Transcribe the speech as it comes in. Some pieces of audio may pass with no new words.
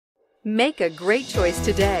Make a great choice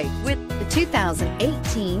today with the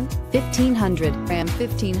 2018 1500. Ram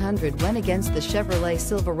 1500 went against the Chevrolet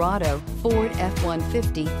Silverado, Ford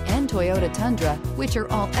F-150, and Toyota Tundra, which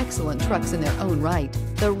are all excellent trucks in their own right.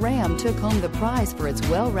 The Ram took home the prize for its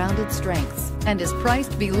well-rounded strengths and is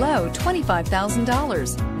priced below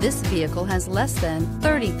 $25,000. This vehicle has less than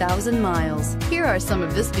 30,000 miles. Here are some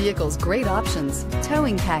of this vehicle's great options: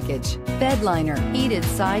 towing package, bed liner, heated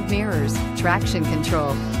side mirrors, traction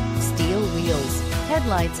control, steel wheels,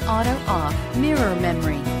 headlights auto off, mirror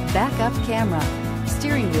memory, backup camera,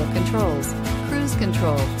 steering wheel controls, cruise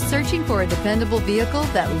control. Searching for a dependable vehicle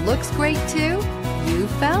that looks great too? You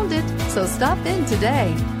found it, so stop in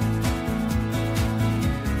today.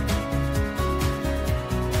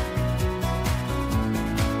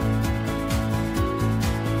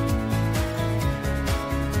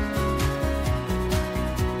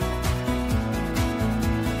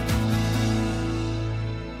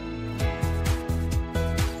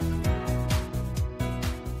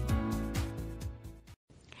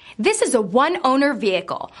 This is a one-owner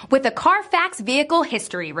vehicle with a CARFAX Vehicle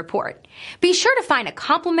History Report. Be sure to find a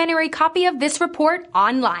complimentary copy of this report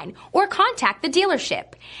online or contact the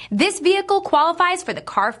dealership. This vehicle qualifies for the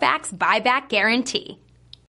CARFAX Buyback Guarantee.